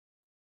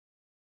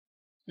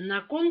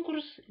На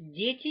конкурс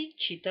 «Дети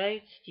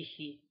читают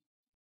стихи».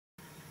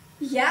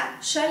 Я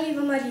Шалиева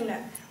Марина,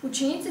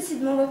 ученица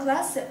 7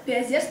 класса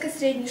Приозерской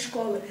средней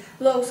школы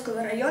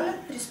Лоуского района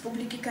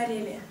Республики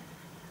Карелия.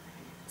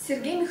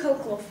 Сергей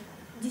Михалков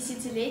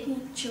Десятилетний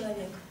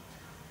человек.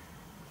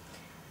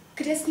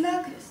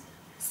 Крест-накрест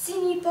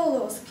синие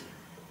полоски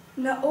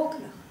на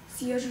окнах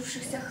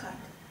съежившихся хат.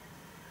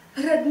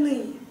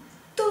 Родные,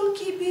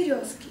 тонкие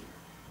березки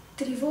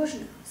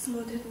тревожно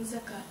смотрят на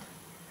закат.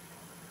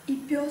 И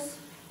пес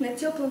на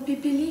теплом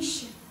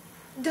пепелище,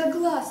 до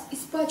глаз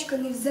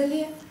испачканный в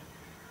золе,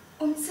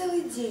 он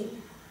целый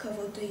день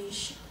кого-то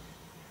ищет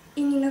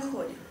и не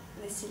находит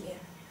на селе.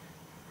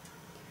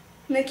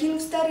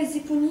 Накинув старый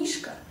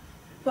зипунишко,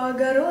 по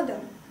огородам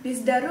без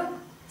дорог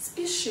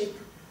спешит,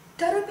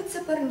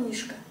 торопится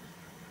парнишка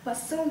по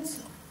солнцу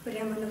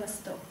прямо на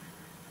восток.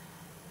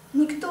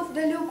 Никто в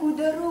далекую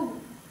дорогу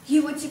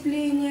его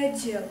теплее не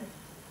одел,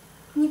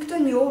 никто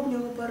не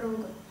обнял у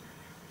порога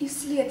и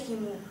вслед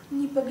ему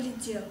не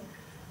поглядел.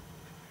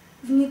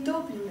 В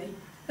нетопленной,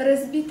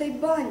 разбитой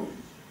бане,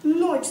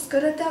 ночь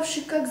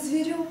скоротавший, как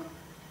зверек,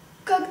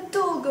 как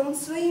долго он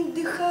своим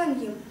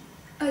дыханием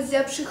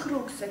озябших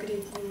рук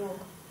согреть не мог.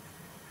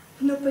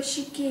 Но по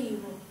щеке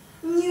его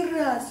ни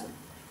разу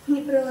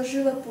не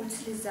проложила путь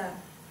слеза.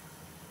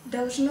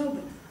 Должно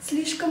быть,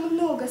 слишком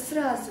много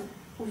сразу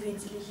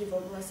увидели его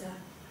глаза.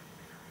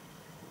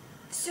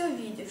 Все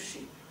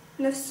видевший,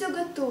 на все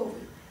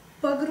готовый,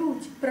 по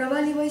грудь,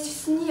 проваливаясь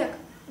в снег,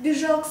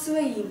 бежал к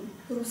своим,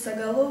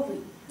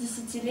 русоголовый,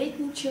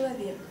 десятилетний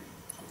человек.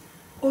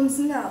 Он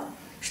знал,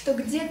 что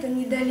где-то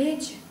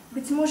недалече,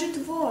 быть может,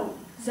 вон,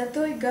 за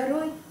той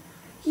горой,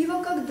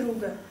 его как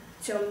друга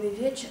темный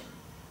вечер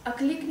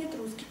окликнет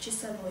русский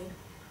часовой.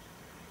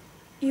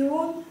 И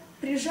он,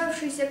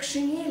 прижавшийся к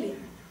шинели,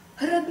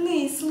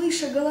 родные,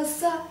 слыша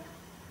голоса,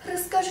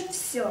 расскажет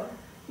все,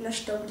 на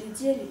что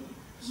глядели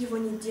его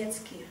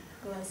недетские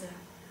глаза.